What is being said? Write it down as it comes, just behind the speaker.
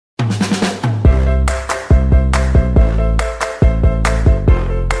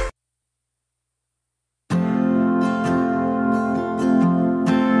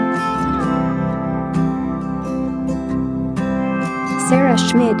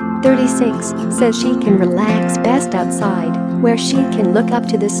Schmid, 36, says she can relax best outside, where she can look up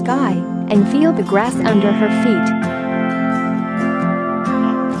to the sky and feel the grass under her feet.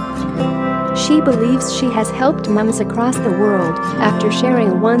 She believes she has helped mums across the world after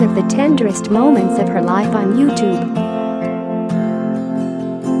sharing one of the tenderest moments of her life on YouTube.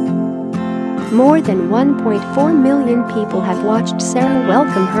 More than 1.4 million people have watched Sarah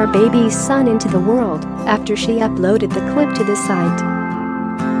welcome her baby's son into the world after she uploaded the clip to the site.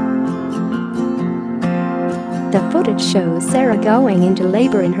 The footage shows Sarah going into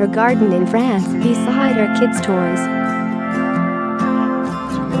labor in her garden in France beside her kids' toys.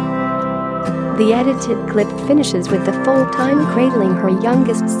 The edited clip finishes with the full-time cradling her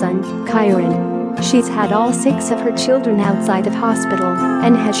youngest son, Kiran. She's had all 6 of her children outside of hospital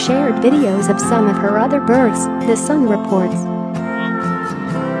and has shared videos of some of her other births, The Sun reports.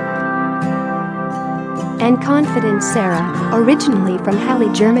 And confident Sarah, originally from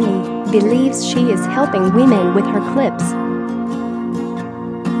Halle, Germany, believes she is helping women with her clips.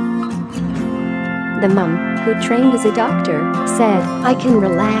 The mum, who trained as a doctor, said, "I can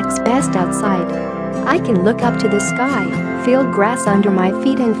relax best outside. I can look up to the sky, feel grass under my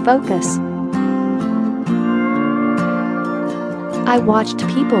feet and focus. I watched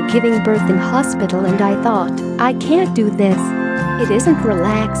people giving birth in hospital and I thought, I can't do this. It isn't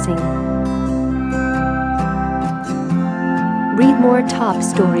relaxing." Read more top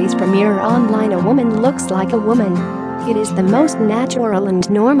stories from Mirror Online. A woman looks like a woman. It is the most natural and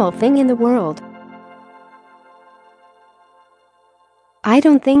normal thing in the world. I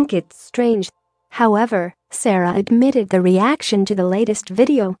don't think it's strange. However, Sarah admitted the reaction to the latest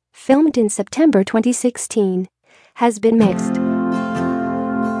video, filmed in September 2016, has been mixed.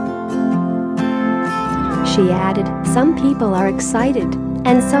 She added, "Some people are excited,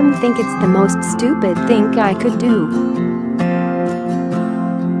 and some think it's the most stupid thing I could do.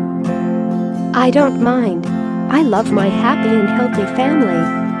 I don't mind. I love my happy and healthy family."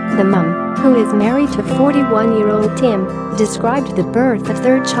 The mum, who is married to 41-year-old Tim, described the birth of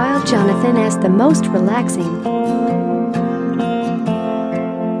third child Jonathan as the most relaxing.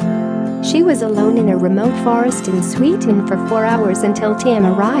 She was alone in a remote forest in Sweden for 4 hours until Tim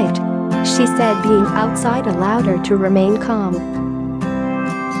arrived. She said being outside allowed her to remain calm.